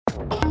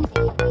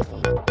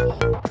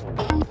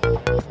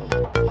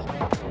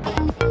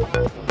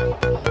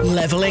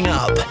Leveling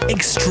up.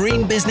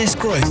 Extreme business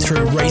growth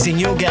through raising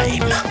your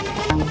game.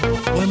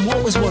 When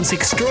what was once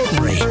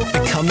extraordinary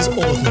becomes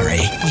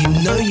ordinary, you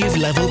know you've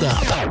leveled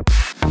up.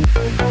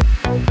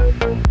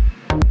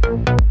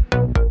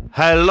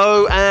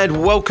 Hello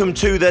and welcome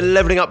to the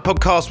Leveling Up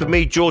podcast with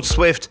me, George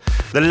Swift.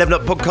 The Leveling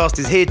Up podcast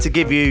is here to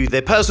give you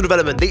the personal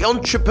development, the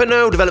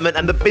entrepreneurial development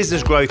and the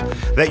business growth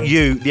that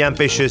you, the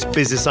ambitious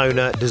business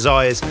owner,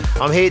 desires.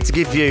 I'm here to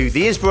give you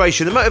the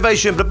inspiration, the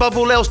motivation, but above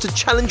all else to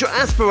challenge your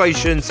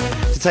aspirations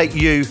to take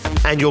you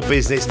and your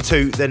business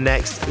to the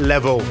next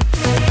level.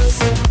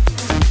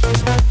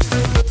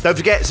 Don't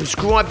forget,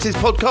 subscribe to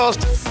this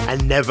podcast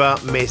and never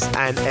miss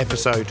an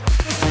episode.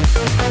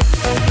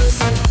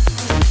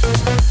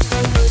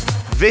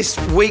 This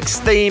week's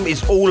theme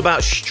is all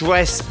about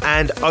stress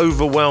and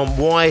overwhelm.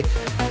 Why?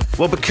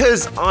 Well,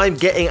 because I'm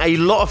getting a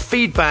lot of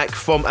feedback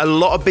from a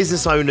lot of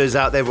business owners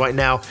out there right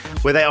now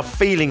where they are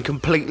feeling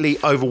completely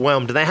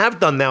overwhelmed. And they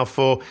have done now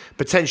for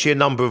potentially a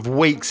number of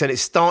weeks, and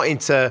it's starting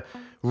to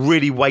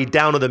really weigh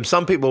down on them.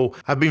 Some people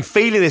have been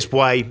feeling this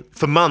way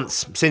for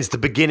months since the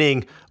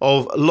beginning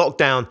of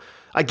lockdown.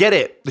 I get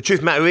it. The truth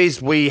of the matter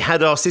is we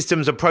had our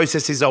systems and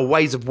processes, our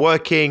ways of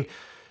working.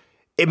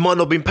 It might not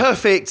have been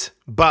perfect,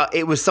 but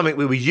it was something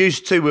we were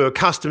used to, we were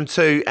accustomed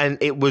to, and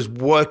it was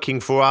working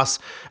for us.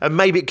 And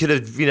maybe it could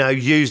have,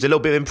 used a little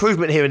bit of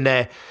improvement here and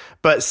there.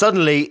 But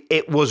suddenly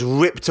it was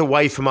ripped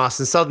away from us,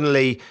 and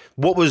suddenly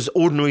what was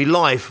ordinary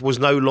life was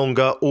no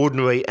longer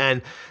ordinary.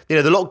 And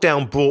the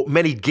lockdown brought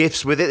many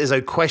gifts with it. There's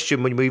no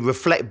question when we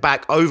reflect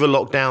back over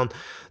lockdown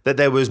that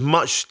there was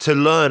much to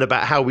learn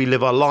about how we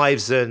live our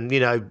lives, and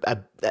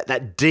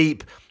that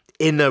deep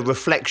inner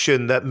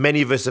reflection that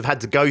many of us have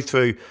had to go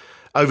through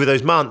over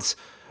those months.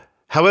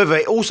 However,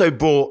 it also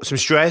brought some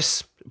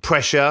stress,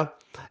 pressure.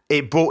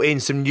 It brought in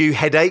some new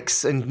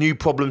headaches and new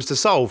problems to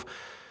solve.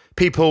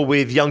 People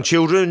with young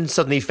children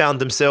suddenly found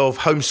themselves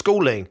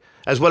homeschooling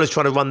as well as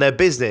trying to run their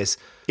business.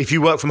 If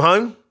you work from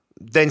home,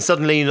 then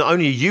suddenly not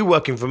only are you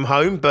working from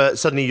home, but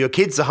suddenly your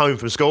kids are home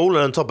from school.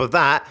 And on top of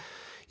that,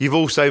 you've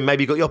also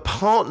maybe got your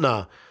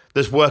partner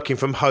that's working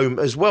from home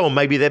as well.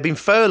 Maybe they've been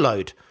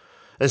furloughed.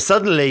 And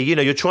suddenly,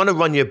 you're trying to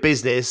run your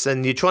business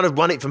and you're trying to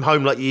run it from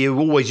home like you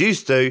always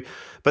used to,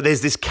 but there's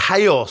this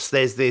chaos,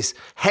 there's this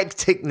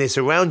hecticness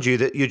around you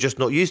that you're just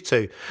not used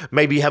to.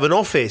 Maybe you have an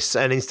office,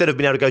 and instead of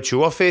being able to go to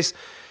your office,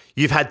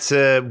 you've had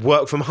to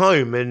work from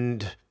home.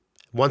 And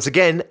once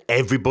again,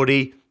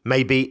 everybody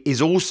maybe is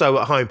also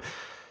at home.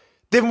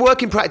 Different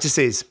working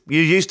practices.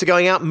 You're used to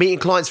going out, meeting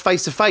clients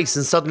face to face,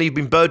 and suddenly you've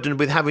been burdened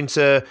with having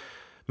to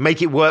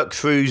make it work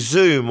through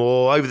Zoom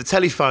or over the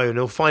telephone,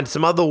 or find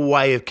some other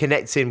way of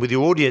connecting with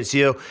your audience.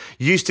 You're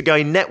used to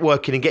going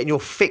networking and getting your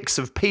fix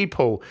of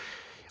people.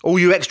 All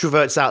you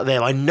extroverts out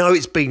there, I know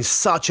it's been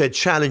such a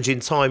challenging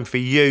time for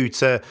you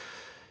to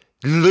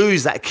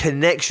lose that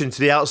connection to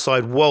the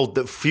outside world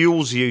that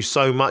fuels you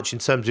so much in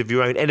terms of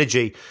your own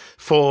energy.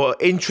 For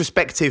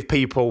introspective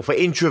people, for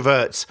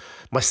introverts,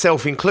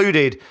 myself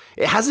included,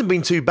 it hasn't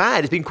been too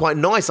bad. It's been quite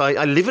nice.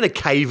 I live in a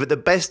cave at the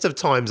best of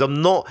times.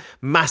 I'm not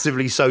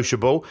massively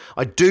sociable.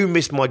 I do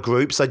miss my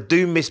groups. I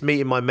do miss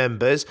meeting my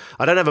members.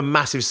 I don't have a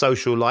massive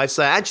social life.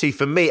 So actually,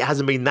 for me, it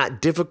hasn't been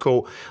that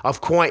difficult.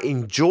 I've quite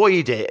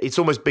enjoyed it. It's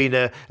almost been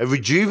a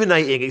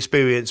rejuvenating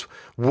experience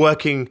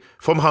working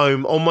from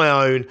home on my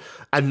own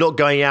and not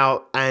going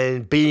out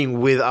and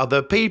being with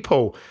other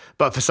people.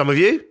 But for some of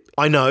you,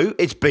 I know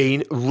it's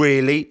been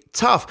really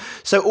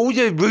tough. So all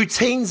your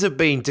routines have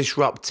been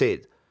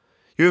disrupted.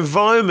 Your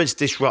environment's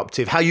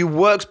disruptive. How you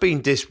work's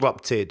been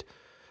disrupted.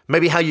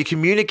 Maybe how you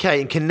communicate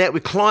and connect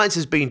with clients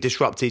has been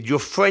disrupted. Your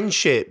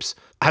friendships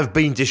have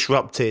been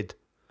disrupted.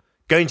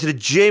 Going to the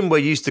gym where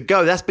you used to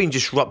go, that's been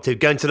disrupted.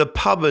 Going to the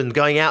pub and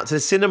going out to the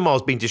cinema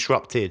has been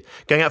disrupted.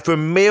 Going out for a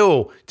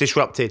meal,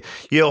 disrupted.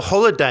 Your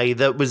holiday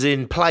that was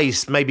in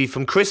place maybe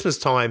from Christmas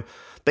time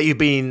that you've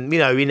been,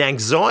 in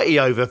anxiety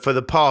over for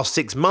the past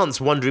 6 months,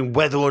 wondering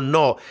whether or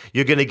not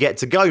you're going to get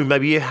to go.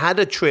 Maybe you had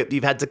a trip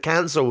you've had to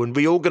cancel and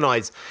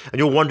reorganize, and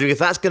you're wondering if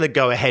that's going to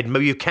go ahead.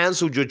 Maybe you've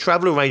cancelled your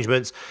travel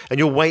arrangements and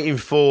you're waiting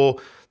for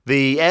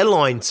the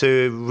airline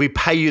to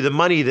repay you the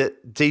money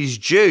that is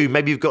due.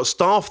 Maybe you've got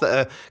staff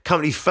that are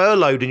currently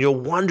furloughed and you're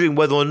wondering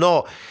whether or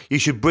not you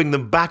should bring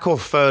them back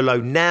off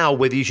furlough now,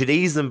 whether you should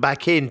ease them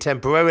back in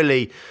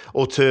temporarily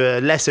or to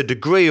a lesser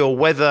degree, or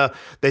whether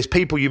there's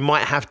people you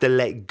might have to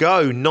let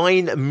go.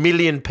 9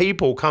 million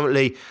people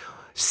currently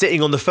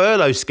sitting on the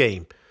furlough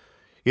scheme.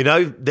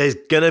 There's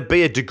going to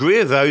be a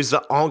degree of those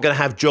that aren't going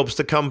to have jobs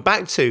to come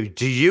back to.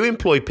 Do you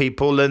employ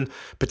people, and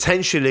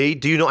potentially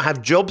do you not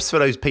have jobs for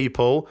those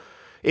people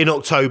in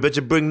October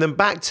to bring them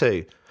back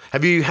to?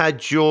 Have you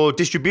had your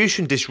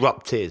distribution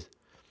disrupted?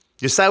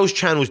 Your sales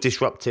channels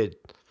disrupted?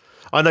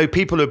 I know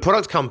people who are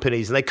product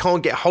companies and they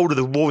can't get hold of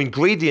the raw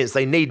ingredients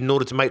they need in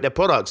order to make their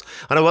products.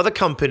 I know other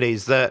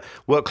companies that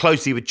work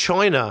closely with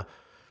China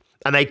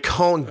and they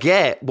can't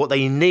get what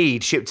they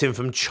need shipped in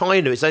from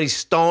China. It's only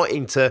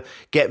starting to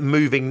get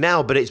moving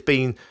now, but it's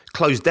been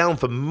closed down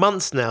for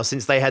months now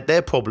since they had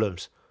their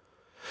problems.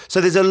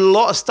 So there's a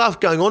lot of stuff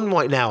going on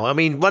right now. I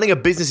mean, running a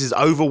business is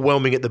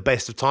overwhelming at the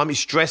best of time. It's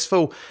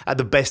stressful at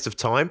the best of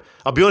time.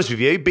 I'll be honest with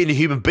you, being a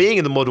human being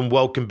in the modern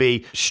world can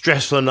be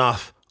stressful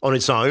enough on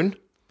its own.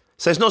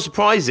 So it's not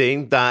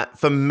surprising that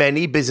for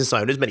many business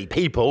owners, many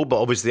people,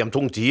 but obviously I'm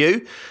talking to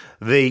you,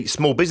 the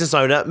small business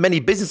owner, many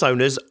business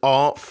owners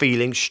are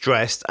feeling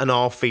stressed and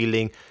are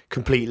feeling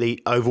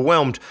completely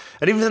overwhelmed.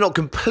 And even if they're not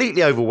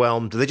completely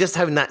overwhelmed, they're just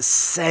having that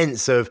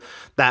sense of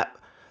that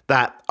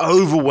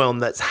overwhelm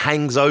that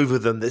hangs over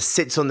them, that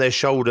sits on their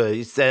shoulder.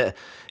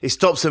 It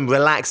stops them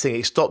relaxing,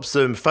 it stops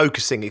them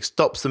focusing, it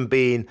stops them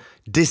being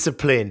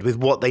disciplined with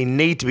what they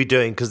need to be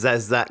doing, because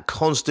there's that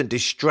constant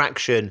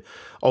distraction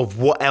of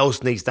what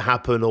else needs to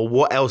happen or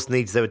what else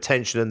needs their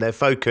attention and their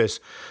focus.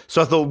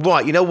 So I thought,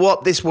 right, you know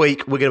what? This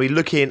week we're going to be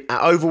looking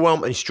at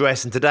overwhelm and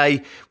stress, and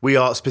today we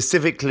are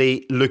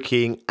specifically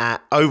looking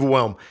at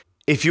overwhelm.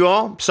 If you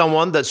are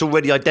someone that's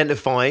already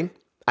identifying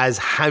as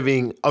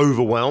having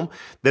overwhelm,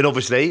 then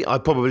obviously I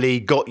probably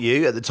got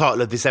you at the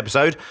title of this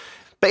episode.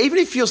 But even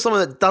if you're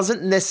someone that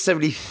doesn't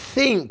necessarily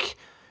think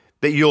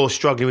that you're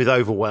struggling with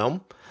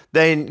overwhelm,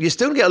 then you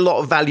still get a lot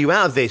of value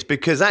out of this,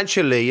 because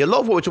actually a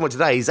lot of what we're talking about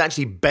today is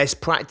actually best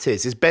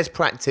practice. It's best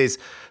practice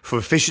for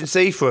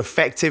efficiency, for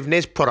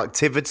effectiveness,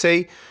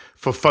 productivity,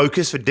 for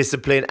focus, for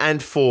discipline,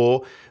 and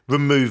for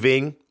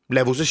removing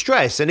levels of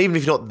stress. And even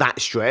if you're not that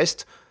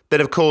stressed,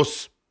 then of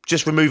course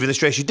just removing the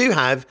stress you do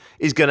have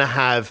is going to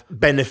have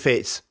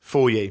benefits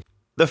for you.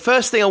 The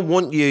first thing I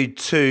want you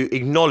to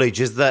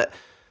acknowledge is that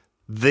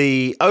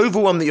the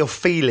overwhelm that you're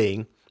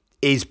feeling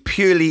is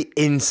purely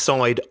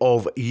inside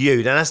of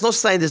you. Now, that's not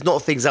saying there's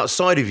not things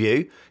outside of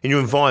you in your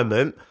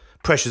environment,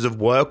 pressures of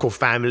work or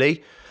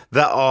family,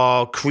 that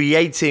are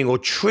creating or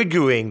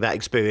triggering that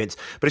experience.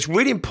 But it's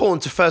really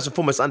important to first and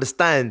foremost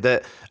understand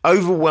that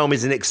overwhelm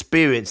is an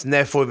experience, and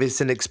therefore if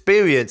it's an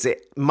experience,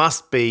 it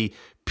must be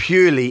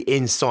purely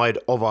inside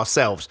of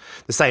ourselves.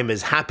 The same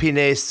as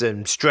happiness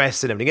and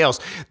stress and everything else.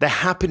 They're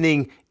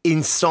happening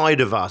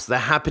inside of us. They're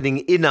happening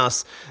in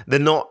us. They're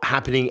not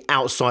happening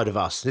outside of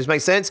us. Does this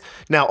make sense?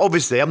 Now,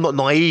 obviously, I'm not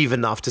naive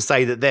enough to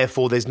say that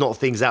therefore there's not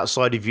things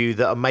outside of you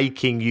that are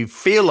making you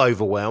feel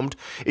overwhelmed.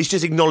 It's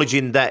just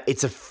acknowledging that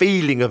it's a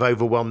feeling of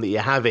overwhelm that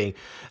you're having.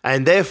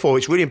 And therefore,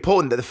 it's really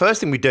important that the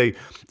first thing we do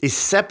is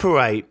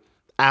separate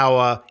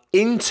our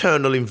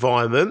internal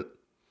environment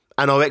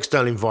and our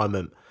external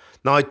environment.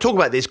 Now, I talk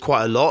about this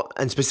quite a lot,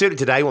 and specifically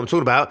today, what I'm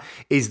talking about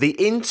is the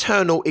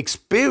internal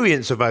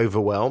experience of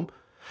overwhelm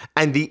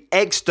and the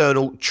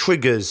external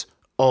triggers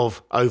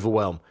of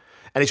overwhelm.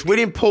 And it's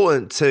really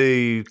important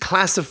to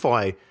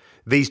classify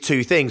these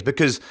two things,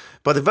 because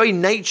by the very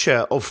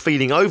nature of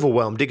feeling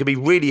overwhelmed, it can be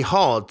really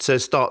hard to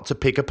start to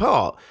pick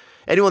apart.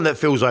 Anyone that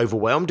feels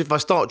overwhelmed, if I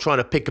start trying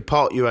to pick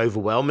apart your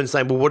overwhelm and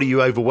saying, well, what are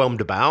you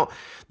overwhelmed about?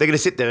 They're going to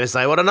sit there and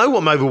say, well, I don't know what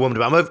I'm overwhelmed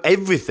about. I'm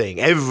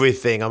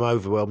everything I'm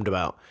overwhelmed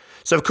about.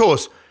 So, of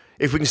course,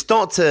 if we can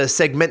start to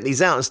segment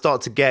these out and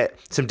start to get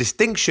some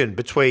distinction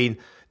between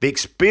the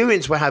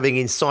experience we're having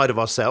inside of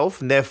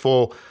ourselves, and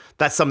therefore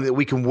that's something that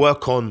we can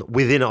work on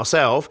within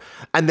ourselves,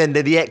 and then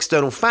the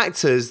external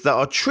factors that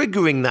are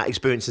triggering that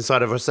experience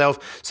inside of ourselves,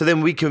 so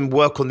then we can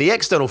work on the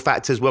external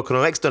factors, work on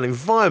our external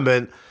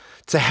environment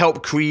to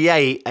help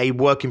create a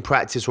working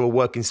practice or a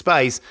working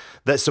space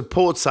that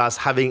supports us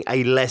having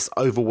a less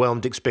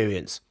overwhelmed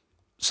experience.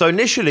 So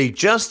initially,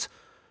 just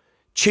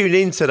tune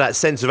into that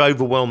sense of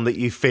overwhelm that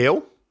you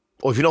feel,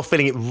 or if you're not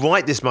feeling it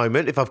right this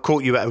moment, if I've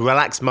caught you at a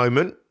relaxed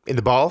moment in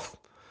the bath,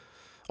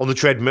 on the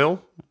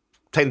treadmill,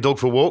 taking the dog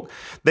for a walk,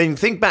 then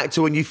think back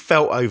to when you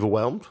felt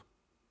overwhelmed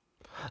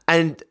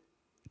and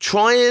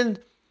try and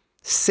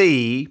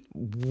see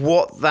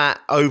what that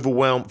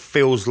overwhelm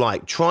feels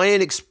like. Try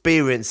and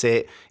experience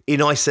it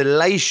in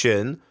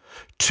isolation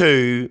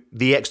to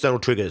the external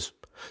triggers.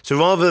 So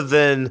rather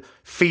than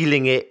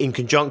feeling it in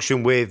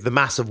conjunction with the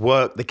massive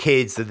work, the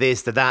kids, the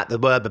this, the that, the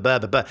blah, blah, blah,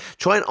 blah, blah,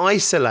 try and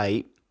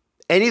isolate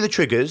any of the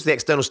triggers, the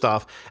external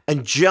stuff,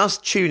 and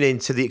just tune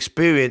into the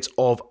experience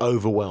of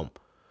overwhelm.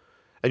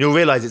 And you'll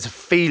realize it's a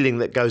feeling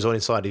that goes on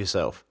inside of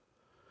yourself.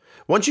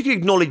 Once you can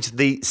acknowledge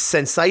the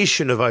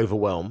sensation of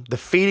overwhelm, the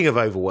feeling of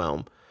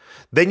overwhelm,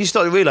 then you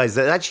start to realize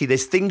that actually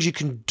there's things you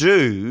can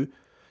do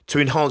to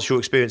enhance your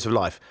experience of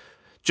life.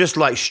 Just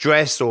like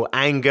stress or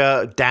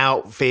anger,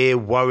 doubt, fear,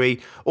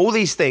 worry, all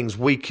these things,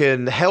 we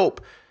can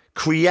help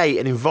create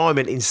an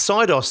environment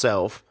inside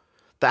ourselves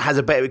that has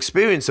a better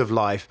experience of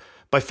life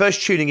by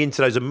first tuning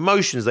into those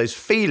emotions, those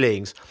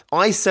feelings,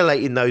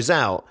 isolating those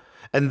out.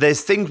 And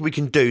there's things we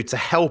can do to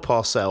help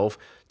ourselves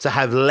to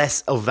have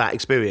less of that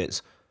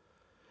experience.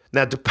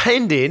 Now,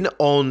 depending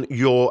on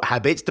your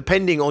habits,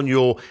 depending on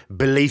your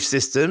belief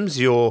systems,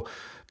 your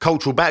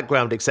cultural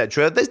background,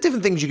 etc., there's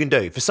different things you can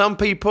do. For some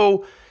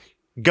people,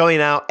 going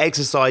out,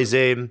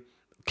 exercising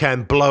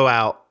can blow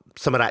out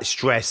some of that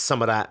stress,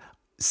 some of that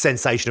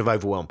sensation of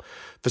overwhelm.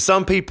 For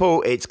some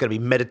people, it's going to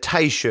be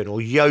meditation or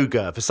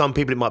yoga. For some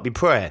people, it might be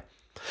prayer.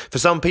 For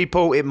some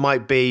people, it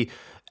might be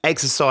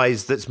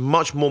exercise that's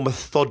much more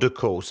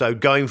methodical. So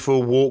going for a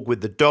walk with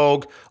the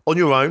dog on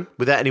your own,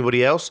 without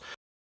anybody else.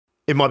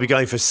 It might be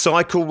going for a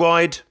cycle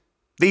ride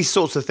These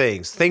sorts of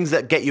things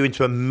that get you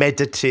into a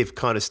meditative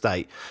kind of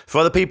state. For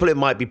other people, it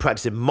might be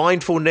practicing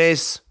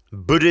mindfulness,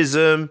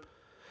 Buddhism.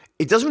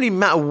 It doesn't really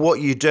matter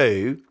what you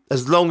do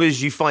as long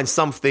as you find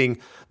something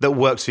that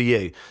works for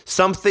you,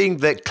 something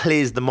that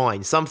clears the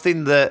mind,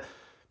 something that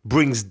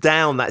brings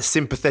down that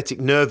sympathetic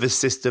nervous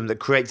system that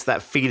creates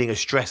that feeling of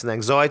stress and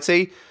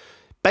anxiety.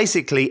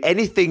 Basically,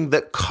 anything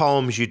that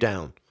calms you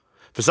down.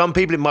 For some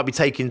people, it might be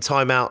taking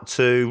time out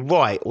to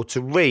write or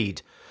to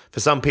read. For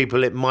some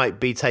people, it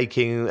might be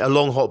taking a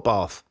long hot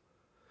bath.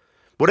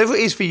 Whatever it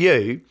is for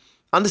you,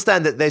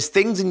 understand that there's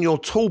things in your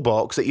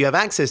toolbox that you have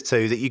access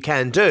to that you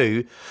can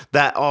do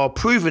that are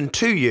proven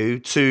to you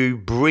to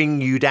bring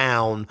you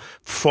down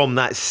from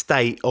that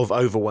state of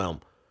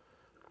overwhelm.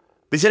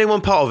 This is only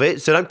one part of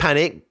it, so don't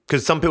panic,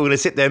 because some people are going to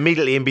sit there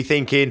immediately and be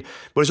thinking,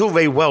 well, it's all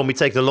very well me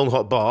taking a long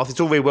hot bath. It's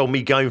all very well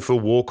me going for a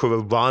walk or a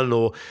run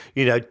or,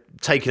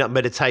 taking up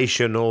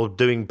meditation or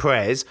doing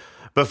prayers.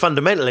 But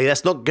fundamentally,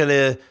 that's not going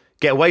to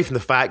get away from the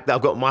fact that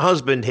I've got my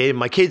husband here,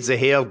 my kids are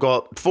here, I've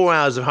got 4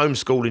 hours of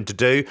homeschooling to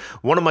do,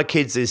 one of my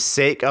kids is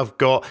sick, I've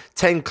got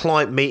 10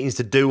 client meetings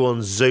to do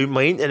on Zoom,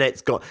 my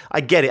internet's got,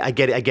 I get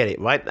it,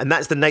 right? And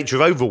that's the nature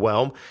of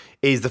overwhelm,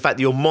 is the fact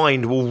that your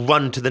mind will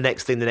run to the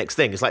next thing.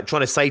 It's like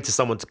trying to say to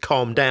someone to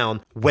calm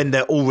down when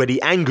they're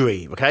already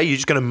angry, okay? You're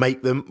just going to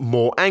make them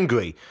more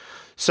angry.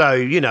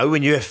 So,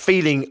 when you're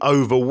feeling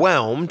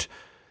overwhelmed,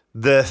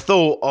 the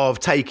thought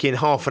of taking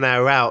half an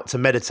hour out to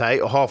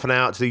meditate or half an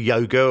hour out to do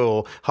yoga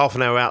or half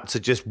an hour out to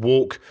just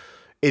walk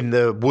in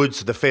the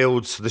woods, the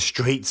fields, the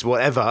streets,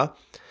 whatever,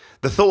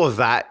 the thought of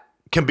that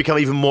can become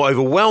even more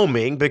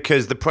overwhelming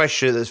because the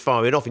pressure that's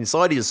firing off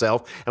inside of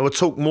yourself, and we'll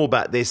talk more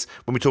about this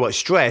when we talk about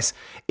stress,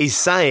 is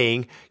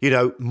saying,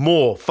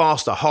 more,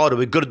 faster, harder,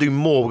 we've got to do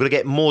more, we've got to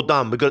get more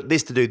done, we've got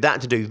this to do,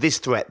 that to do, this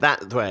threat,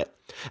 that threat.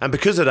 And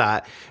because of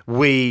that,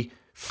 we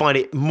find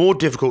it more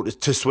difficult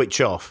to switch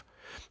off.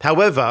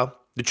 However,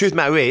 the truth of the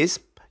matter is,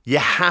 you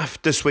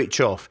have to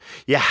switch off.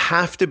 You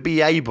have to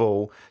be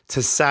able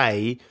to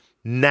say,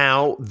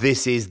 now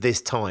this is this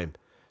time.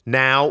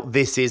 Now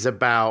this is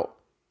about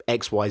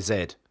X, Y,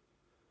 Z.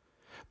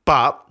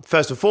 But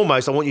first and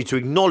foremost, I want you to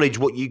acknowledge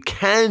what you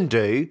can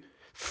do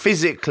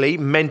physically,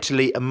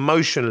 mentally,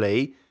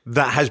 emotionally,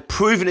 that has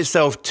proven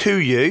itself to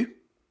you,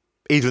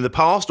 either in the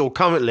past or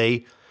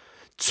currently,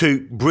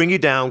 to bring you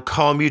down,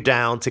 calm you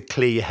down, to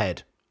clear your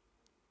head.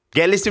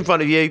 Get a list in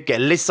front of you,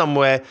 get a list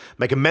somewhere,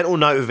 make a mental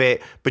note of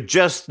it, but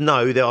just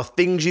know there are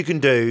things you can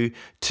do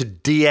to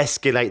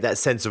de-escalate that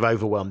sense of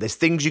overwhelm. There's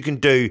things you can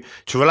do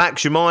to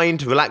relax your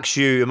mind, relax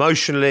you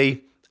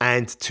emotionally,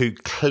 and to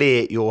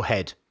clear your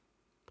head.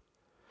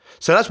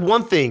 So that's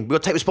one thing. We've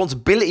got to take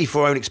responsibility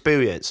for our own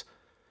experience.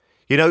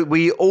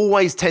 We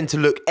always tend to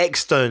look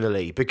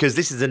externally because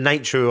this is the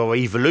nature of our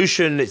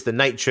evolution. It's the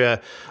nature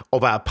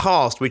of our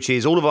past, which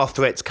is all of our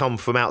threats come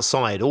from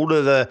outside. All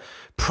of the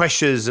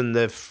pressures and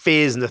the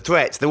fears and the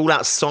threats, they're all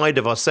outside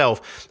of ourselves.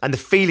 And the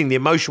feeling, the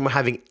emotion we're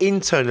having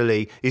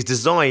internally is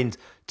designed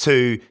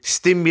to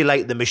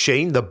stimulate the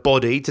machine, the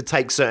body, to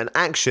take certain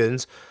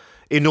actions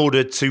in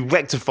order to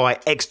rectify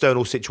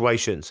external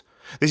situations.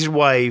 This is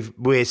why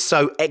we're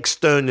so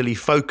externally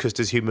focused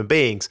as human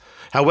beings.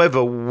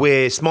 However,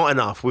 we're smart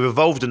enough, we've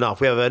evolved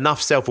enough, we have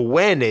enough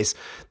self-awareness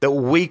that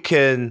we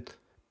can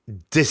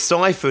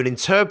decipher and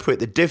interpret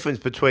the difference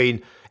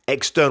between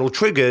external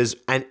triggers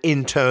and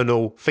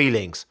internal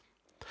feelings.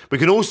 We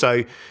can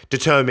also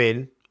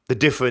determine the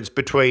difference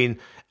between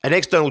an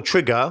external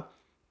trigger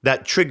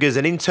that triggers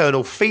an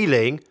internal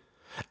feeling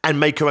and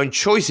make our own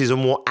choices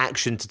on what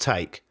action to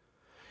take.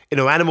 In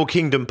our animal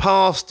kingdom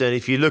past, and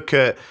if you look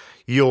at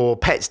your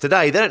pets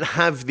today, they don't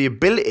have the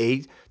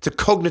ability to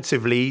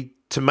cognitively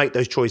to make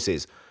those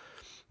choices.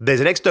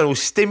 There's an external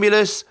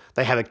stimulus,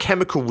 they have a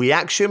chemical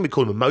reaction, we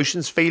call them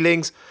emotions,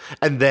 feelings,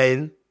 and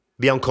then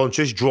the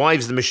unconscious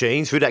drives the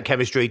machine through that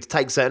chemistry to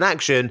take certain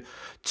action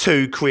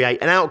to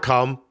create an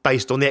outcome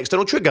based on the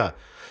external trigger.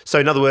 So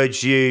in other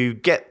words, you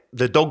get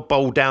the dog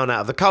bowl down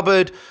out of the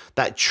cupboard,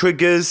 that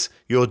triggers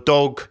your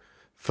dog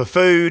for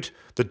food,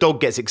 the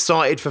dog gets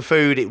excited for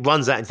food, it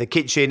runs out into the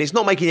kitchen, it's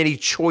not making any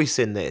choice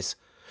in this.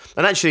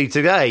 And actually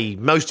today,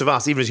 most of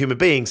us, even as human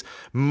beings,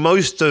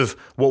 most of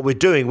what we're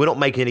doing, we're not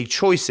making any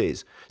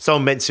choices.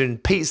 Someone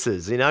mentioned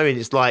pizzas, and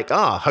it's like,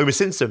 Homer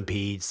Simpson,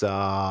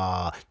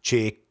 pizza,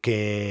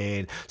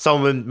 chicken.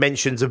 Someone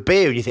mentions a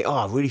beer and you think,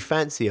 I really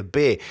fancy a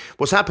beer.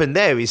 What's happened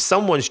there is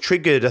someone's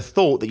triggered a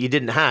thought that you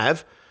didn't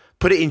have,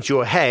 put it into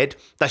your head,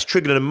 that's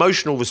triggered an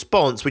emotional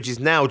response, which is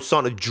now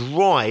starting to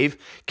drive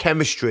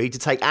chemistry to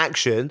take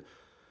action.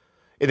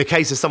 In the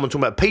case of someone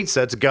talking about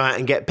pizza, to go out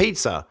and get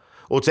pizza,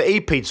 or to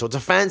eat pizza, or to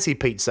fancy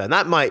pizza. And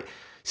that might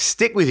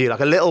stick with you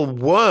like a little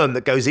worm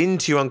that goes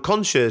into your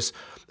unconscious,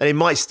 and it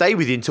might stay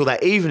with you until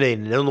that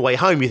evening. And on the way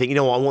home, you think,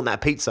 I want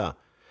that pizza.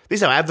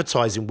 This is how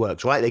advertising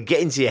works, right? They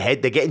get into your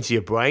head, they get into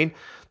your brain,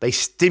 they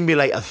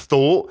stimulate a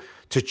thought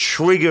to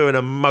trigger an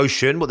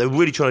emotion. What they're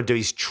really trying to do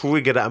is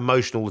trigger that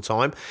emotion all the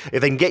time.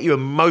 If they can get you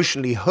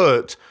emotionally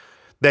hooked,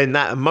 then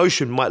that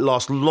emotion might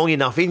last long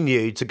enough in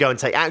you to go and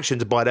take action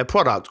to buy their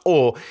product,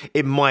 or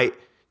it might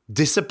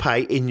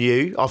dissipate in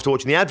you after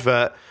watching the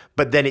advert,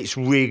 but then it's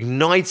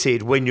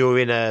reignited when you're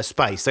in a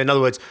space. So in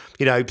other words,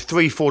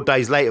 3-4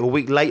 days later, a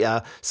week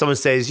later, someone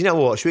says, you know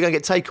what, should we go and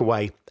get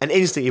takeaway? And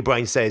instantly your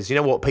brain says, you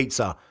know what,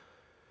 pizza.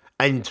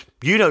 And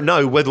you don't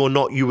know whether or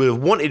not you would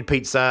have wanted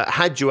pizza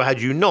had you or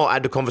had you not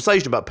had a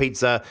conversation about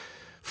pizza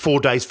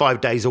 4 days,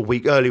 5 days, a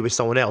week earlier with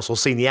someone else, or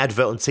seen the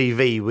advert on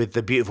TV with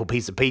the beautiful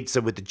piece of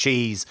pizza with the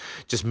cheese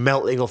just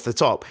melting off the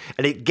top,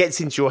 and it gets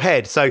into your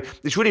head. So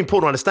it's really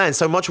important to understand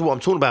so much of what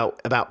I'm talking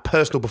about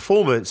personal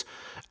performance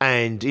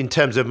and in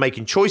terms of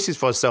making choices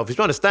for ourselves, is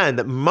to understand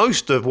that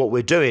most of what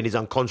we're doing is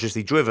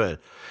unconsciously driven.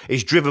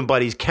 It's driven by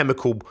these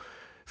chemical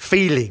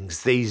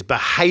feelings, these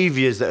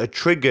behaviors that are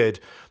triggered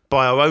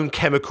by our own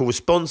chemical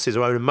responses,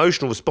 our own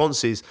emotional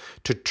responses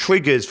to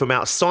triggers from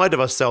outside of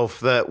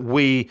ourselves that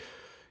we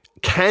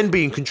can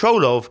be in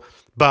control of,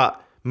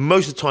 but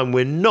most of the time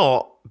we're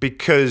not,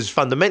 because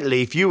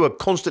fundamentally, if you were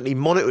constantly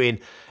monitoring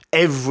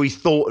every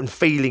thought and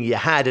feeling you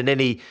had and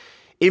any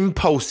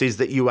impulses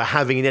that you were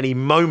having in any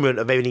moment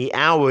of any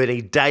hour,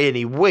 any day,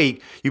 any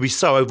week, you'd be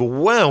so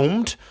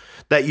overwhelmed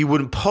that you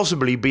wouldn't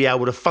possibly be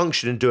able to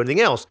function and do anything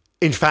else.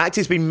 In fact,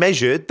 it's been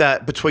measured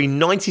that between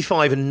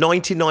 95 and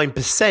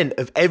 99%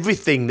 of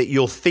everything that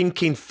you're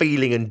thinking,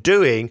 feeling, and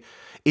doing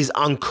is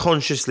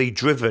unconsciously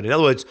driven. In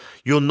other words,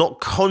 you're not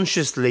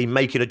consciously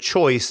making a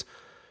choice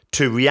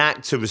to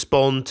react, to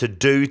respond, to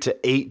do,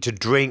 to eat, to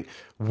drink,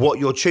 what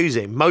you're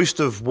choosing. Most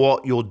of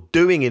what you're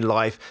doing in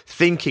life,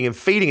 thinking and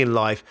feeling in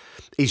life,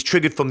 is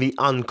triggered from the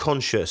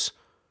unconscious.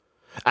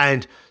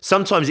 And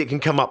sometimes it can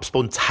come up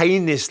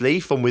spontaneously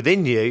from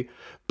within you,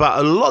 but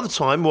a lot of the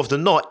time, more often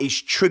than not, it's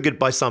triggered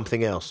by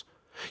something else.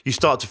 You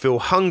start to feel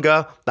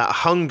hunger. That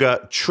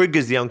hunger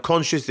triggers the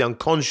unconscious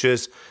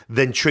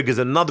then triggers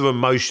another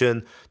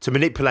emotion to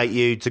manipulate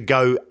you to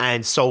go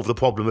and solve the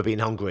problem of being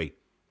hungry.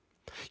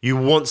 You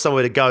want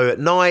somewhere to go at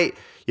night.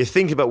 You're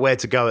thinking about where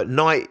to go at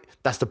night.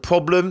 That's the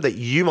problem that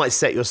you might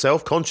set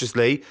yourself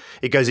consciously.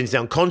 It goes into the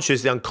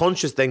unconscious. The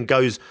unconscious then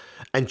goes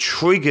and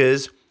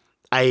triggers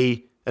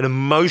an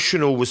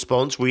emotional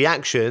response,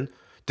 reaction,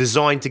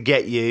 designed to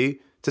get you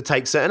to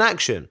take certain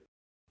action.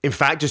 In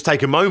fact, just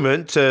take a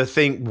moment to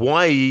think,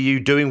 why are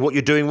you doing what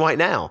you're doing right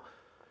now?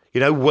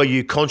 Were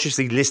you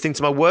consciously listening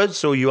to my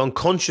words, or are you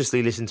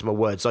unconsciously listening to my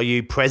words? Are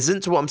you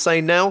present to what I'm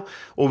saying now,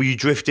 or were you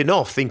drifting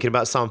off thinking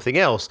about something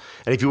else?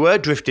 And if you were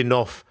drifting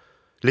off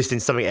listening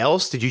to something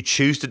else, did you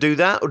choose to do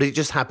that, or did it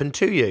just happen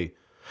to you?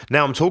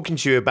 Now I'm talking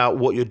to you about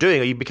what you're doing.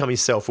 Are you becoming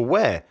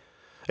self-aware?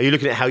 Are you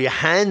looking at how your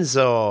hands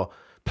are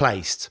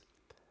placed,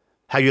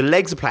 how your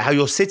legs are placed, how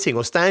you're sitting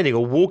or standing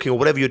or walking or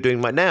whatever you're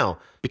doing right now?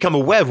 Become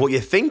aware of what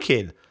you're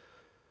thinking.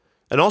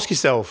 And ask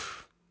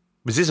yourself,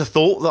 was this a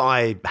thought that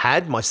I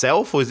had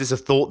myself, or is this a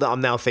thought that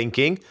I'm now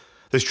thinking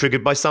that's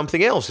triggered by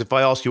something else? If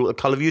I ask you what the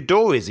colour of your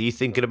door is, are you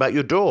thinking about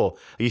your door?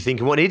 Are you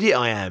thinking what an idiot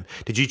I am?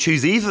 Did you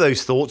choose either of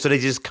those thoughts, or did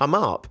they just come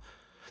up?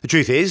 The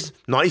truth is,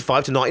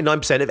 95 to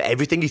 99% of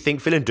everything you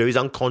think, feel, and do is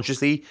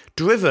unconsciously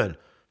driven.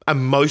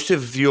 And most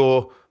of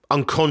your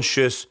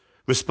unconscious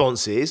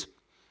responses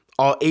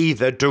are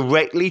either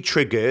directly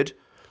triggered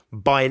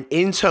by an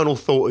internal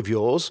thought of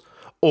yours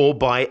or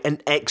by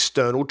an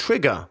external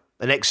trigger,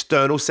 an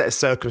external set of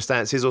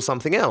circumstances or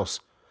something else.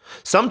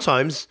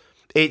 Sometimes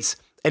it's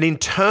an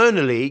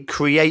internally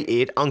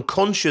created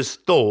unconscious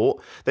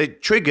thought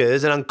that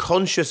triggers an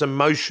unconscious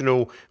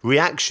emotional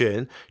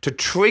reaction to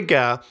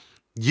trigger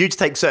you to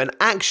take certain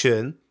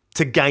action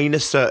to gain a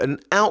certain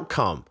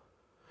outcome.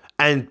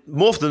 And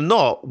more often than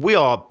not, we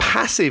are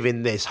passive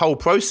in this whole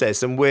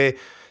process, and we're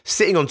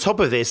sitting on top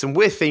of this and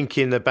we're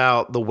thinking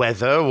about the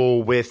weather,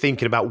 or we're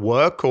thinking about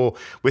work, or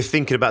we're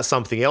thinking about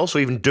something else, or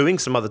even doing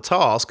some other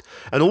task.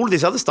 And all of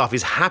this other stuff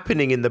is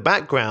happening in the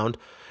background.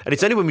 And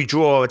it's only when we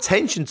draw our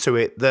attention to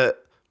it that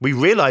we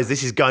realize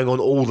this is going on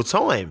all the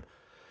time.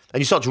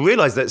 And you start to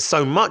realize that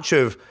so much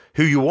of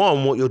who you are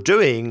and what you're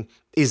doing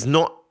is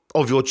not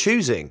of your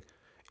choosing.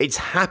 It's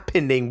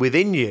happening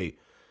within you.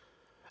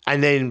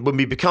 And then when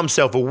we become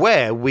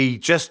self-aware, we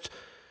just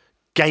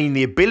gain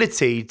the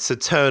ability to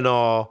turn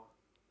our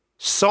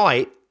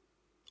sight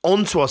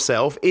onto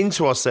ourselves,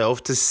 into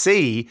ourselves, to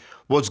see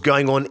what's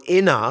going on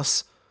in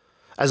us,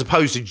 as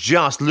opposed to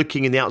just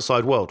looking in the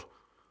outside world.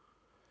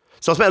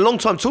 So I spent a long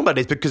time talking about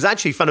this, because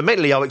actually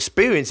fundamentally our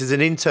experience is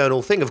an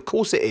internal thing. Of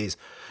course it is.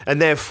 And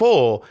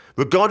therefore,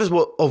 regardless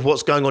of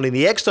what's going on in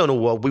the external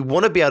world, we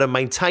want to be able to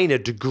maintain a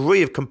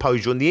degree of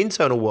composure in the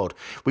internal world.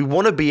 We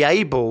want to be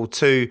able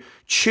to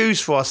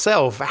choose for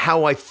ourselves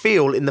how I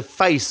feel in the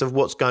face of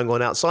what's going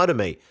on outside of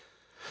me.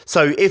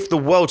 So if the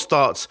world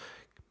starts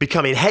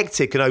becoming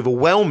hectic and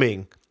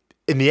overwhelming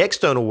in the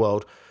external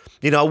world,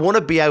 I want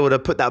to be able to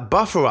put that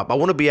buffer up. I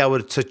want to be able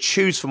to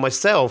choose for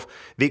myself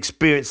the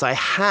experience I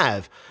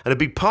have. And a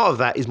big part of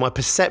that is my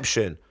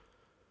perception.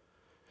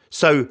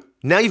 So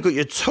now you've got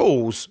your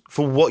tools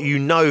for what you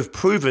know have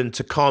proven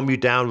to calm you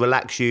down,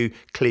 relax you,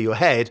 clear your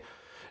head.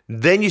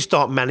 Then you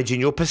start managing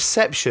your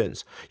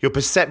perceptions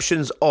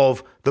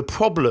of the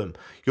problem,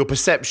 your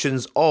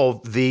perceptions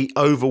of the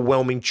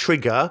overwhelming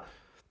trigger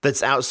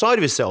that's outside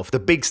of yourself, the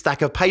big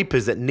stack of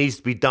papers that needs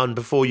to be done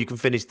before you can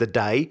finish the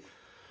day,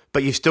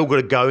 but you've still got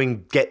to go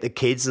and get the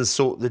kids and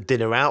sort the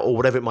dinner out or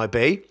whatever it might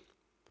be.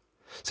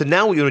 So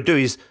now what you want to do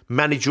is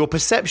manage your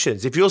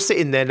perceptions. If you're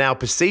sitting there now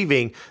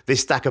perceiving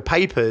this stack of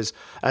papers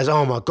as,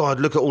 oh my God,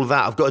 look at all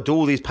that. I've got to do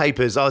all these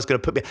papers. That's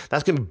going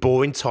to be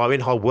boring,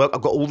 tiring, hard work.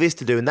 I've got all this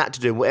to do and that to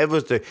do and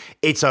whatever to do.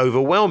 It's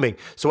overwhelming.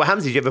 So what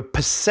happens is you have a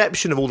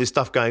perception of all this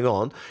stuff going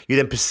on. You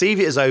then perceive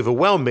it as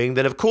overwhelming.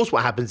 Then of course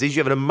what happens is you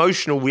have an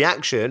emotional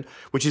reaction,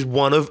 which is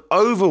one of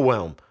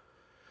overwhelm.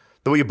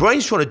 Then what your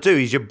brain's trying to do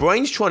is your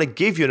brain's trying to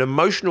give you an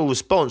emotional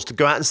response to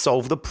go out and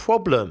solve the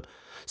problem.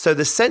 So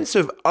the sense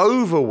of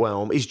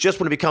overwhelm is just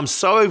when it becomes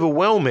so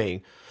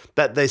overwhelming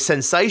that the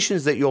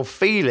sensations that you're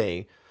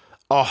feeling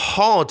are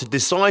hard to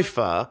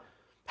decipher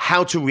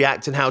how to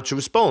react and how to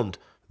respond.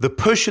 The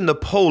push and the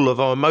pull of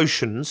our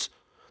emotions,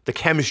 the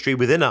chemistry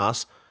within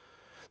us,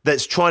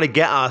 that's trying to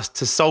get us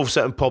to solve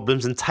certain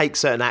problems and take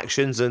certain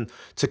actions and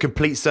to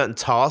complete certain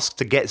tasks,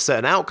 to get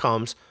certain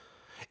outcomes,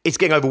 it's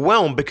getting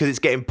overwhelmed because it's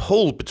getting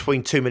pulled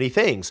between too many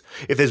things.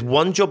 If there's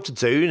one job to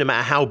do, no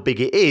matter how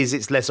big it is,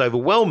 it's less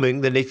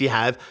overwhelming than if you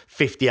have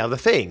 50 other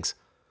things.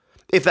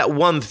 If that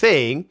one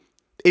thing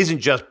isn't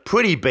just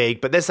pretty big,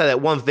 but let's say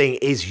that one thing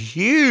is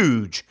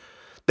huge,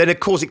 then of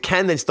course it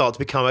can then start to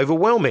become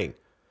overwhelming.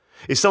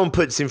 If someone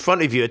puts in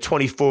front of you a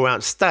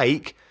 24-ounce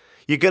steak,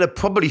 you're going to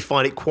probably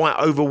find it quite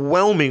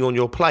overwhelming on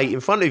your plate in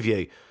front of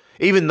you.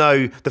 Even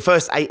though the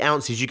first 8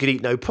 ounces you could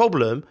eat no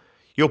problem,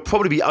 you'll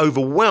probably be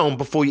overwhelmed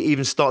before you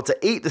even start to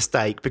eat the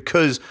steak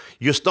because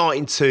you're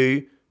starting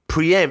to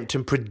preempt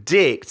and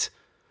predict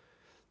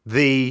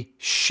the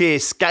sheer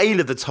scale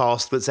of the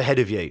task that's ahead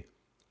of you.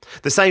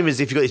 The same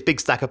as if you've got this big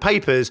stack of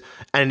papers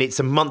and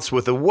it's a month's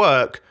worth of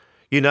work,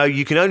 you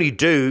can only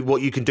do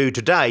what you can do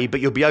today,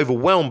 but you'll be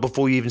overwhelmed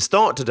before you even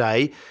start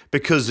today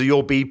because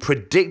you'll be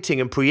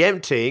predicting and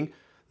preempting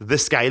the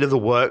scale of the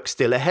work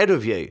still ahead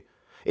of you.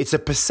 It's a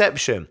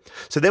perception.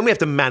 So then we have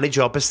to manage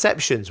our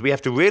perceptions. We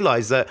have to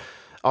realize that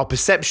our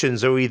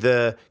perceptions are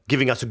either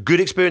giving us a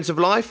good experience of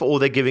life or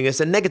they're giving us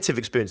a negative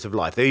experience of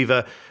life. They're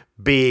either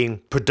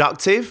being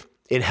productive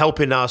in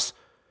helping us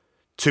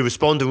to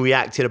respond and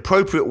react in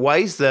appropriate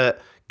ways that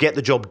get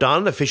the job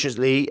done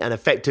efficiently and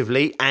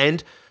effectively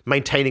and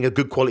maintaining a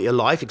good quality of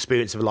life,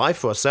 experience of life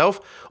for ourselves,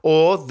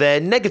 or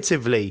they're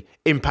negatively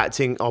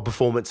impacting our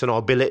performance and our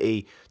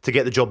ability to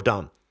get the job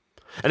done.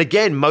 And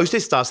again, most of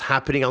this stuff's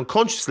happening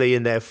unconsciously,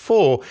 and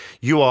therefore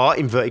you are,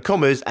 inverted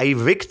commas, a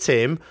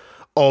victim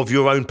of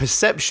your own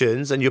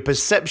perceptions, and your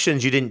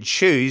perceptions you didn't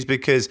choose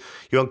because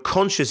your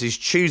unconscious is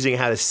choosing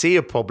how to see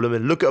a problem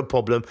and look at a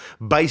problem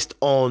based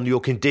on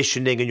your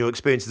conditioning and your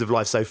experiences of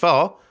life so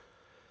far.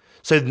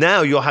 So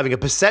now you're having a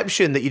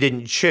perception that you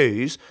didn't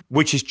choose,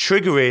 which is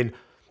triggering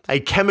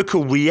a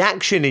chemical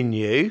reaction in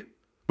you,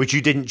 which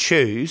you didn't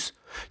choose,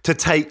 to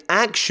take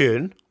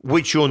action,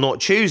 which you're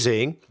not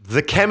choosing.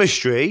 The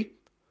chemistry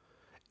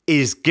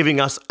is giving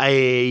us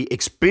a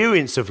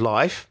experience of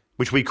life,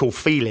 which we call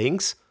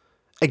feelings,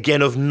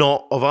 again,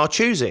 not of our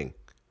choosing.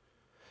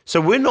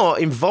 So we're not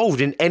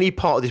involved in any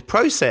part of this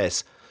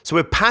process. So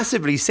we're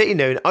passively sitting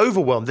there and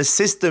overwhelmed. The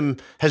system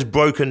has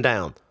broken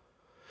down.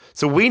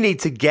 So we need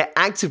to get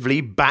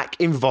actively back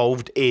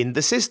involved in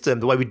the system.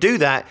 The way we do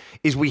that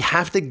is we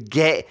have to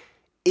get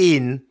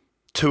in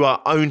to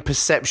our own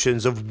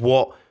perceptions of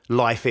what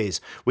life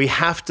is. We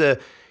have to,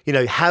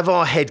 have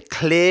our head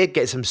clear,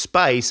 get some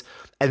space,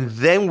 and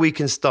then we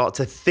can start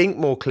to think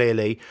more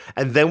clearly,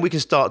 and then we can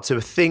start to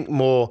think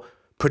more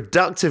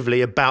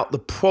productively about the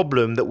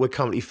problem that we're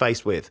currently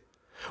faced with.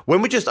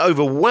 When we're just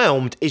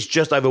overwhelmed, it's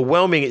just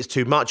overwhelming, it's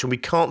too much, and we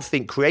can't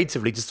think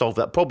creatively to solve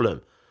that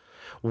problem.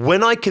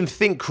 When I can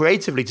think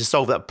creatively to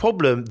solve that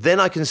problem, then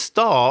I can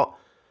start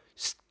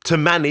to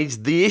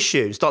manage the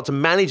issue, start to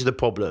manage the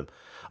problem.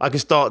 I can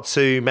start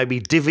to maybe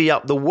divvy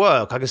up the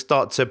work. I can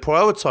start to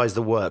prioritize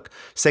the work,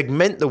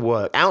 segment the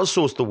work,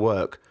 outsource the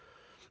work.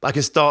 I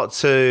can start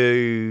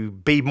to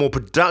be more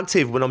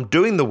productive when I'm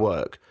doing the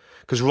work.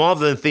 Because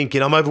rather than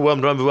thinking, I'm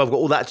overwhelmed, I've got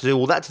all that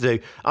to do,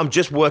 I'm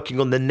just working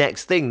on the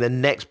next thing, the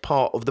next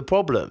part of the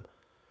problem.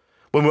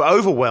 When we're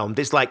overwhelmed,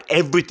 it's like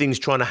everything's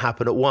trying to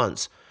happen at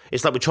once.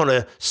 It's like we're trying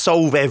to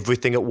solve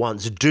everything at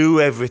once, do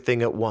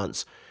everything at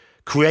once,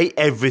 create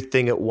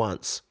everything at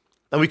once.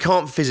 And we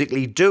can't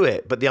physically do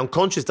it, but the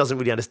unconscious doesn't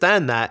really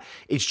understand that.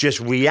 It's just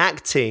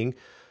reacting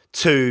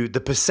to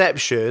the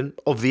perception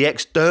of the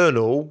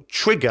external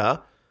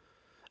trigger,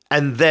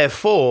 and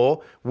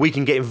therefore we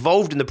can get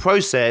involved in the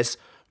process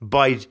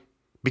by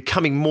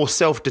becoming more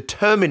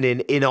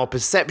self-determining in our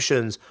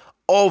perceptions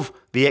of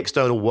the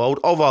external world,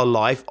 of our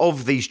life,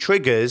 of these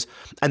triggers.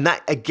 And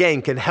that,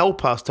 again, can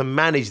help us to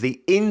manage the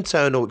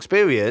internal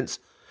experience,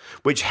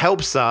 which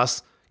helps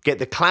us get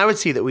the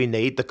clarity that we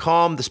need, the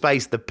calm, the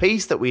space, the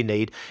peace that we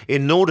need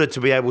in order to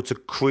be able to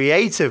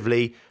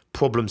creatively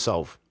problem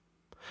solve.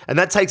 And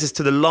that takes us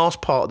to the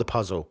last part of the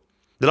puzzle.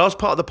 The last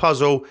part of the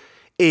puzzle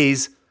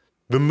is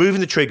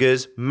removing the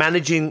triggers,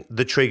 managing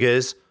the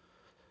triggers,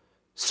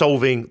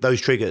 solving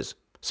those triggers.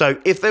 So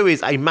if there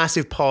is a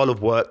massive pile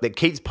of work that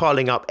keeps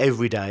piling up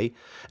every day,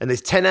 and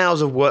there's 10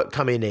 hours of work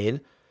coming in,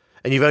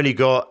 and you've only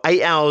got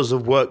 8 hours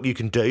of work you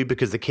can do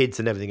because the kids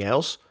and everything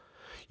else,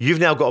 you've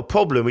now got a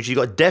problem, which you've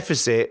got a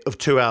deficit of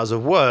 2 hours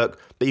of work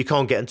that you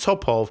can't get on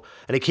top of,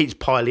 and it keeps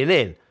piling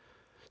in.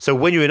 So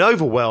when you're in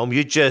overwhelm,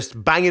 you're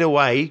just banging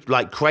away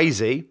like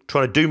crazy,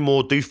 trying to do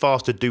more, do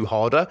faster, do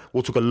harder.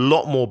 We'll talk a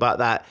lot more about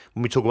that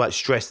when we talk about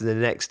stress in the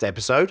next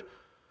episode.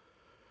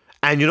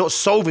 And you're not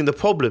solving the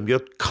problem.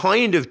 You're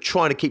kind of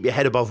trying to keep your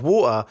head above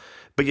water,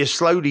 but you're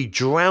slowly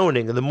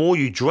drowning. And the more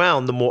you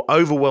drown, the more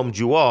overwhelmed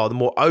you are. The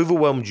more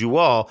overwhelmed you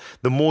are,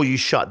 the more you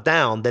shut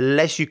down, the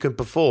less you can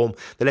perform,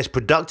 the less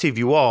productive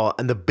you are,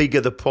 and the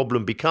bigger the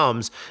problem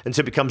becomes,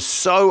 until it becomes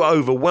so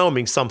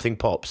overwhelming, something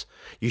pops.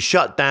 You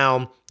shut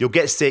down, you'll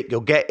get sick,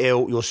 you'll get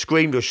ill, you'll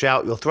scream, you'll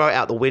shout, you'll throw it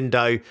out the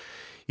window.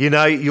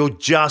 You'll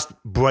just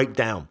break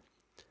down.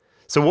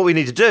 So what we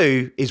need to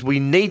do is we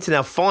need to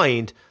now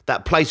find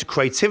that place of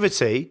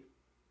creativity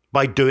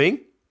by doing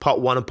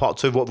part 1 and part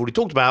 2 of what we've already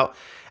talked about.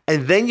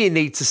 And then you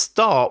need to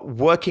start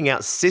working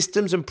out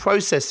systems and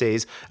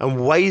processes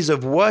and ways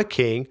of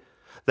working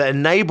that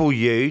enable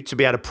you to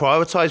be able to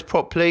prioritize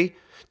properly,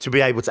 to be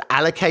able to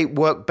allocate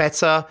work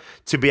better,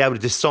 to be able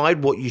to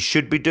decide what you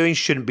should be doing,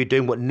 shouldn't be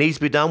doing, what needs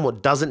to be done,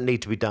 what doesn't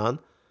need to be done,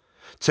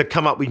 to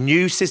come up with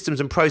new systems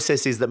and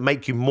processes that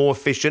make you more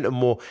efficient and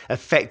more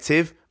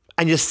effective.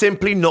 And you're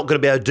simply not going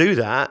to be able to do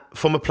that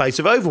from a place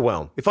of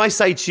overwhelm. If I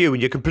say to you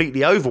and you're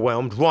completely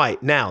overwhelmed,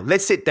 right, now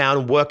let's sit down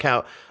and work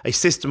out a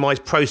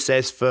systemized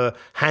process for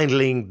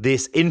handling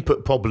this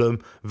input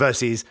problem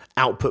versus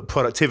output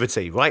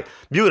productivity, right?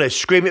 You're going to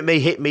scream at me,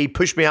 hit me,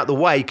 push me out the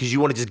way because you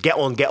want to just get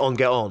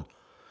on.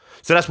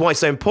 So that's why it's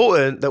so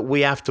important that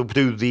we have to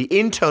do the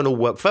internal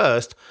work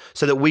first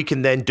so that we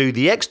can then do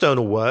the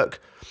external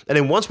work. And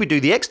then once we do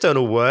the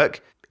external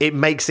work, it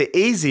makes it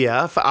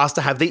easier for us to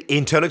have the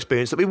internal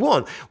experience that we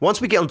want. Once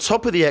we get on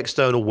top of the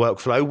external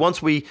workflow,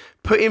 once we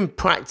put in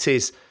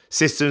practice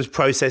systems,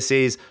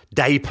 processes,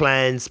 day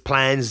plans,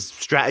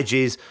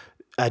 strategies,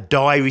 a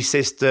diary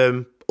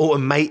system,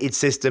 automated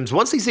systems,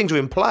 once these things are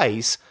in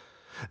place,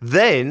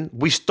 then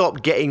we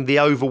stop getting the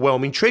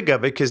overwhelming trigger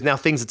because now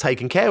things are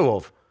taken care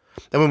of.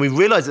 And when we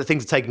realize that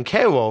things are taken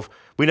care of,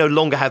 we no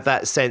longer have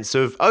that sense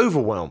of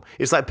overwhelm.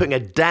 It's like putting a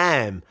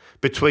dam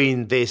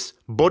between this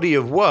body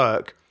of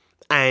work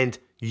and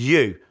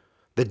you.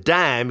 The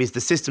dam is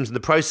the systems and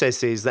the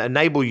processes that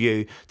enable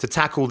you to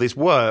tackle this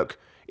work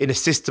in a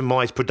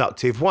systemized,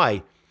 productive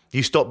way.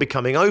 You stop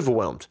becoming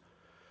overwhelmed.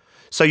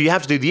 So you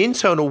have to do the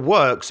internal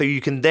work so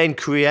you can then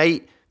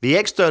create the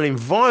external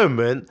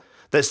environment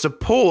that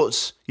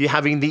supports you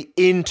having the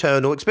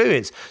internal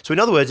experience. So in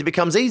other words, it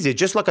becomes easier.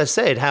 Just like I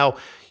said, how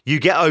you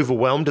get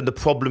overwhelmed and the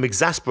problem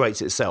exasperates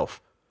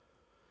itself.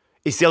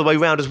 It's the other way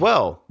around as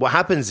well. What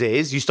happens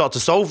is you start to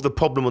solve the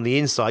problem on the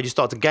inside, you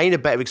start to gain a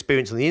better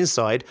experience on the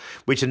inside,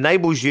 which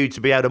enables you to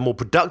be able to more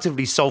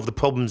productively solve the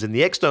problems in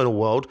the external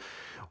world,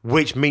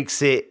 which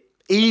makes it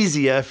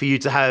easier for you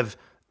to have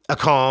a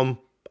calm,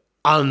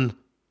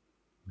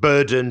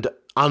 unburdened,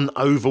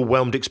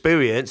 unoverwhelmed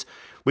experience,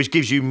 which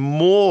gives you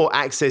more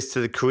access to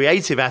the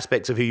creative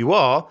aspects of who you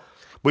are,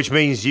 which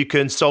means you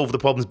can solve the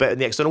problems better in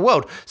the external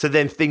world. So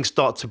then things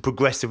start to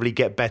progressively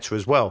get better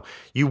as well.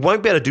 You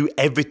won't be able to do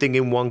everything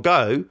in one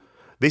go.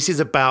 This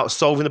is about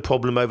solving the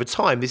problem over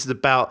time. This is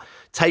about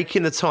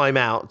taking the time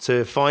out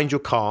to find your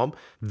calm,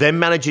 then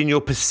managing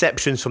your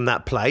perceptions from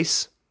that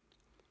place,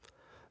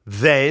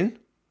 then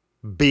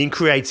being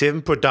creative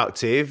and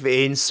productive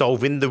in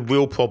solving the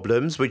real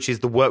problems, which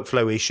is the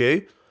workflow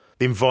issue,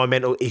 the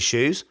environmental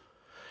issues,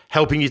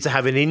 helping you to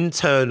have an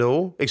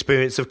internal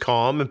experience of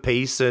calm and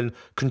peace and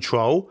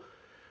control.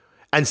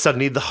 And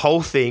suddenly the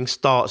whole thing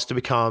starts to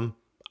become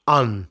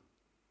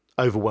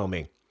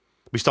overwhelming.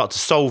 We start to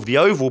solve the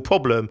overall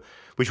problem,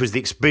 which was the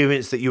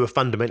experience that you were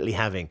fundamentally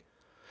having.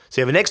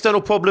 So you have an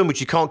external problem, which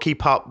you can't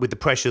keep up with the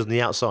pressures on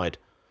the outside.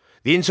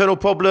 The internal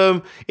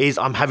problem is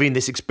I'm having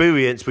this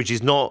experience, which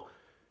is not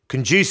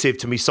conducive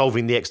to me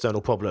solving the external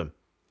problem.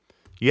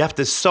 You have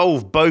to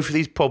solve both of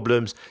these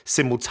problems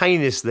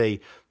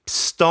simultaneously,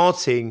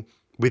 starting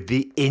with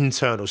the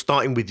internal,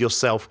 starting with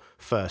yourself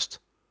first.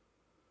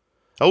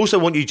 I also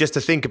want you just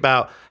to think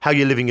about how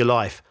you're living your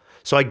life.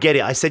 So I get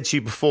it. I said to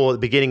you before at the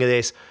beginning of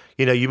this,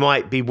 you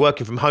might be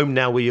working from home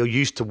now where you're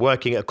used to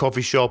working at a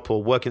coffee shop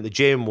or working at the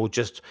gym or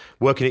just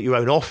working at your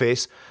own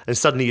office, and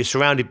suddenly you're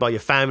surrounded by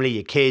your family,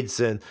 your kids,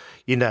 and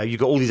you've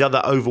got all these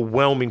other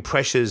overwhelming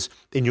pressures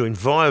in your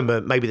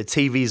environment. Maybe the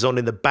TV's on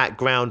in the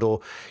background, or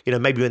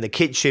maybe you're in the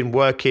kitchen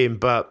working,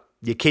 but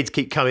your kids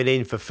keep coming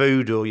in for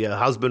food, or your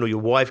husband or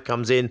your wife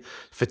comes in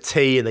for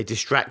tea and they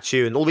distract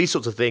you and all these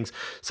sorts of things.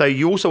 So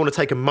you also want to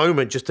take a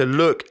moment just to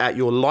look at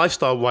your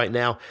lifestyle right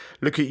now,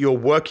 look at your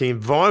working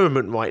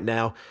environment right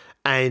now,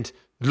 and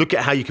look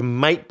at how you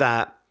can make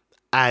that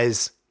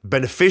as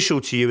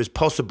beneficial to you as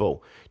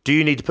possible. Do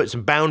you need to put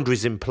some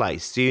boundaries in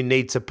place? Do you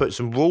need to put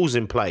some rules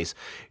in place?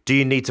 Do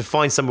you need to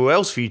find somewhere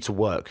else for you to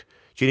work?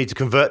 Do you need to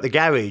convert the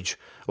garage?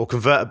 or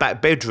convert a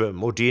back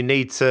bedroom? Or do you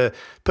need to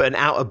put an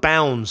out of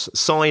bounds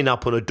sign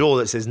up on a door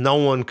that says no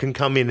one can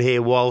come in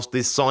here whilst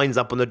this sign's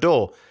up on the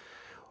door?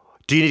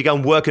 Do you need to go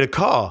and work in a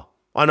car?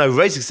 I know a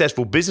very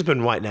successful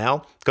businessman right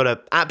now, got an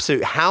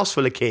absolute house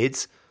full of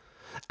kids,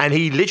 and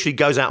he literally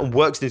goes out and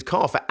works in his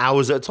car for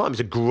hours at a time. It's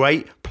a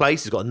great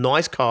place. He's got a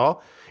nice car.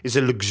 It's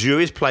a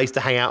luxurious place to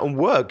hang out and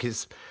work.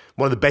 It's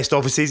one of the best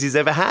offices he's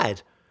ever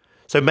had.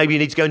 So maybe you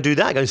need to go and do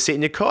that. Go and sit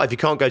in your car. If you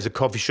can't go to a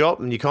coffee shop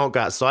and you can't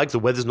go outside because the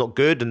weather's not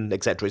good and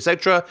et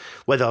cetera,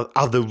 whether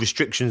other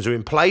restrictions are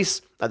in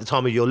place at the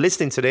time of you're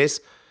listening to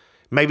this,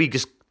 maybe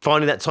just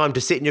finding that time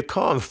to sit in your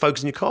car and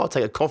focus in your car,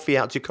 take a coffee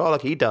out to your car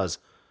like he does.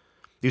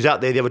 He was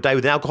out there the other day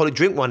with an alcoholic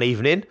drink one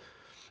evening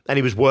and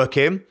he was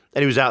working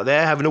and he was out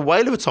there having a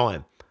whale of a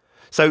time.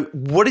 So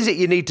what is it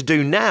you need to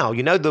do now?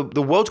 You know,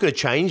 the world's going to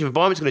change, the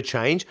environment's going to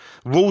change,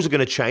 rules are going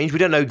to change. We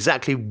don't know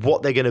exactly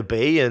what they're going to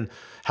be and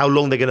how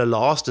long they're going to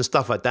last and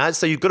stuff like that.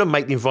 So you've got to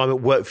make the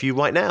environment work for you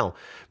right now.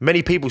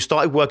 Many people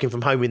started working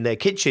from home in their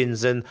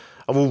kitchens and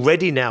are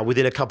already now,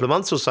 within a couple of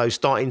months or so,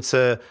 starting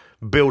to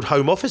build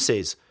home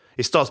offices.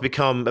 It starts to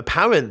become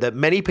apparent that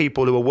many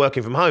people who are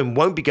working from home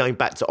won't be going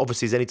back to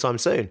offices anytime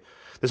soon.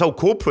 There's whole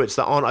corporates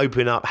that aren't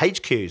opening up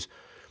HQs.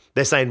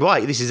 They're saying,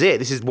 right, this is it.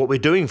 This is what we're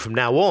doing from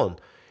now on.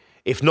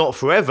 If not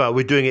forever,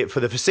 we're doing it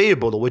for the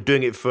foreseeable, or we're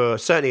doing it for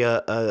certainly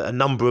a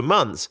number of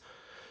months.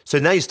 So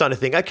now you're starting to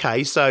think,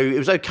 okay, so it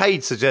was okay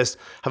to just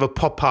have a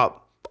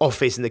pop-up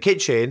office in the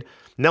kitchen.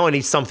 Now I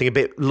need something a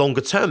bit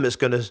longer term that's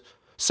going to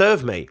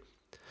serve me.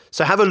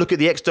 So have a look at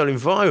the external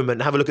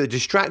environment, have a look at the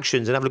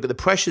distractions and have a look at the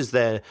pressures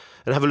there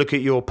and have a look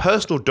at your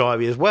personal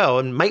diary as well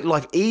and make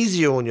life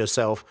easier on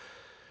yourself.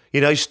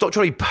 You know, stop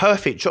trying to be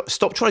perfect.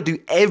 Stop trying to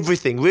do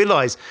everything.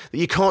 Realize that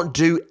you can't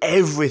do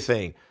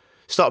everything.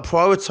 Start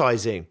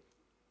prioritizing.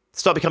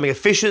 Start becoming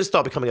efficient.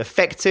 Start becoming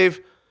effective.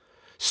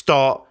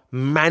 Start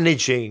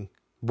managing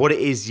what it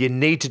is you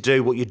need to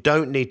do, what you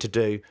don't need to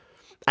do.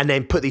 And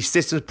then put these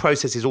systems,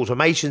 processes,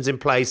 automations in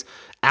place,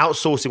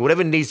 outsourcing,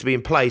 whatever needs to be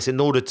in place in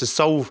order to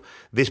solve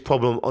this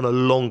problem on a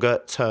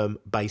longer term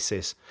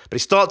basis. But it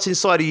starts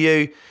inside of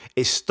you.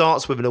 It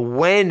starts with an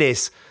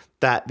awareness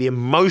that the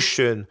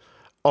emotion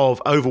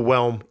of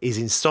overwhelm is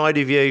inside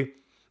of you.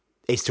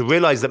 It's to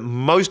realize that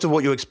most of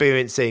what you're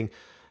experiencing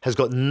has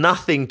got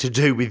nothing to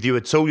do with you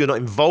at all. You're not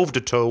involved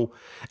at all.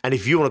 And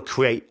if you want to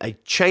create a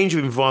change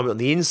of environment on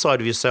the inside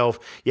of yourself,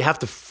 you have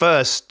to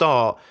first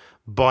start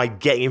by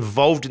getting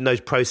involved in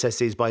those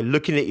processes, by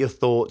looking at your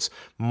thoughts,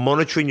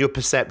 monitoring your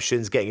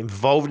perceptions, getting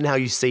involved in how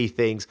you see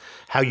things,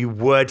 how you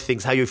word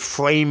things, how you're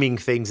framing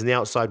things in the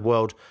outside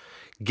world.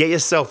 Get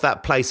yourself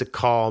that place of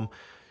calm.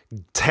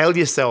 Tell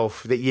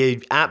yourself that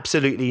you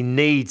absolutely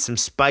need some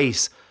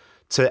space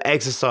to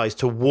exercise,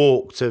 to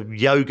walk, to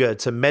yoga,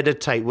 to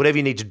meditate, whatever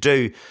you need to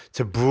do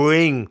to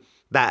bring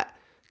that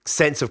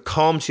sense of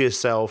calm to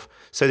yourself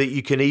so that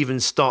you can even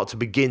start to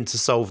begin to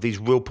solve these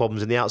real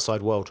problems in the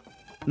outside world.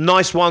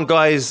 Nice one,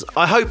 guys.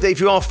 I hope that if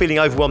you are feeling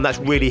overwhelmed, that's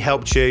really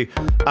helped you.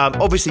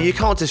 Obviously, you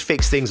can't just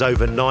fix things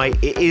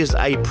overnight. It is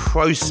a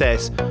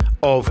process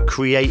of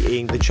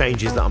creating the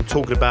changes that I'm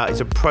talking about. It's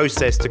a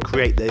process to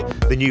create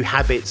the new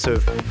habits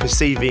of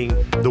perceiving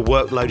the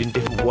workload in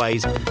different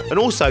ways. And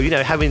also, you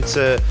know, having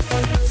to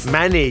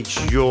manage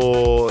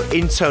your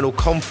internal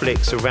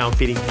conflicts around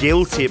feeling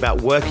guilty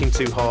about working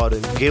too hard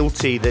and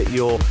guilty that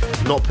you're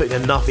not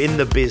putting enough in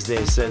the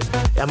business. And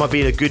am I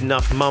being a good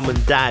enough mum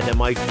and dad?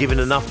 Am I giving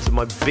enough to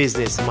my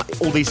business?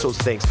 All these sorts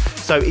of things.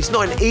 So it's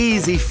not an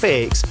easy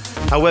fix.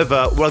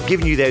 However, what I've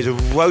given you there is a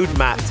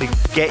roadmap to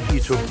get you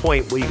to a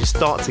point where you can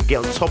start to get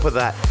on top of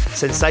that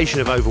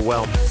sensation of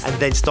overwhelm and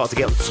then start to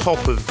get on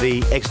top of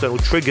the external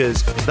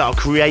triggers that are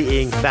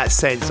creating that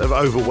sense of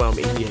overwhelm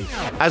in you.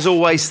 As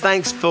always,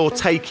 thanks for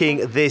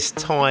taking this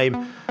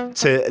time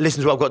to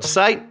listen to what I've got to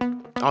say.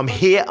 I'm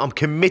here. I'm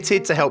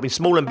committed to helping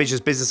small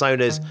ambitious business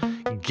owners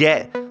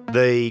get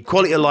the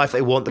quality of life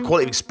they want, the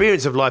quality of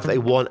experience of life they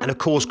want, and of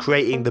course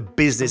creating the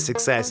business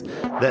success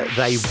that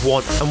they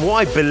want and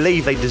what I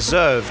believe they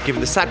deserve, given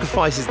the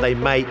sacrifices they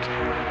make,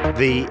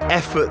 the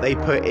effort they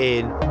put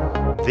in,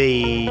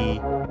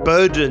 the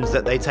burdens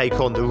that they take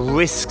on, the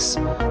risks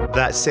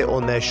that sit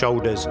on their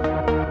shoulders.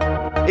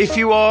 If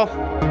you are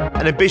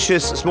an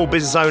ambitious small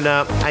business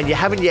owner and you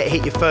haven't yet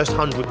hit your first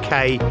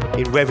 100K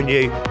in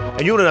revenue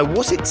and you want to know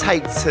what's it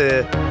take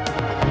to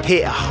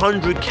hit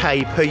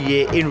 100K per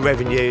year in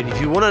revenue, and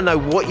if you want to know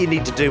what you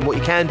need to do and what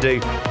you can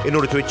do in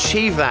order to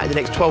achieve that in the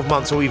next 12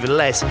 months or even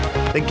less,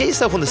 then get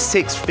yourself on the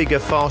 6-figure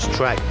fast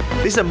track.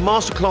 This is a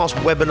masterclass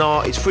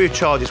webinar. It's free of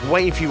charge. It's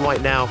waiting for you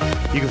right now.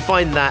 You can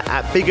find that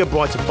at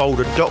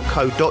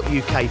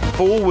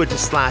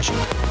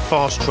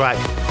biggerbrighterbolder.co.uk/fast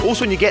track.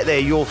 Also, when you get there,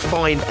 you'll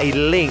find a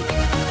link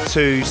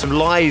to some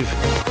live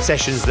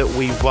sessions that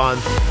we run.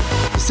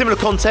 Similar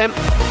content,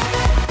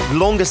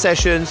 longer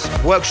sessions,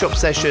 workshop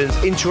sessions,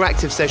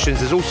 interactive sessions.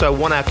 There's also a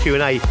 1-hour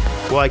Q&A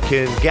where I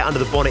can get under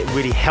the bonnet and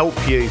really help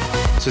you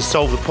to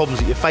solve the problems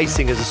that you're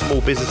facing as a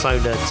small business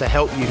owner, to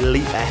help you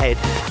leap ahead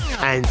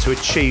and to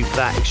achieve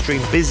that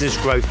extreme business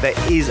growth that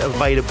is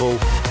available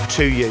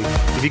to you.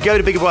 If you go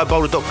to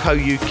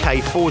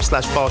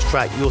biggerbrightbolder.co.uk/fast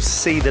track, you'll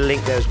see the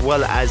link there, as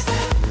well as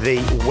the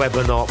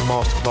webinar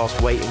masterclass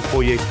waiting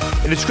for you.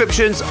 In the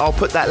descriptions, I'll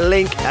put that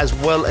link, as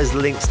well as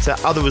links to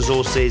other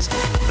resources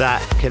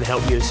that can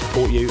help you and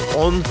support you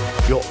on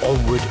your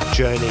onward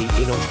journey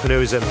in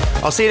entrepreneurism.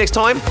 I'll see you next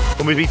time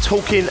when we'll be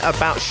talking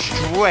about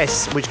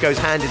stress, which goes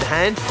hand in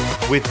hand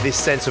with this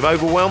sense of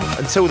overwhelm.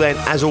 Until then,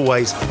 as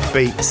always,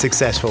 be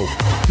successful.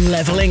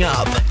 Leveling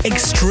up.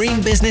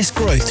 Extreme business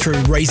growth through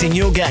raising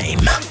your game.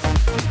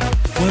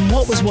 When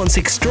what was once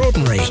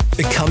extraordinary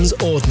becomes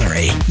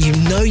ordinary, you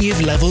know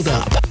you've leveled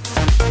up.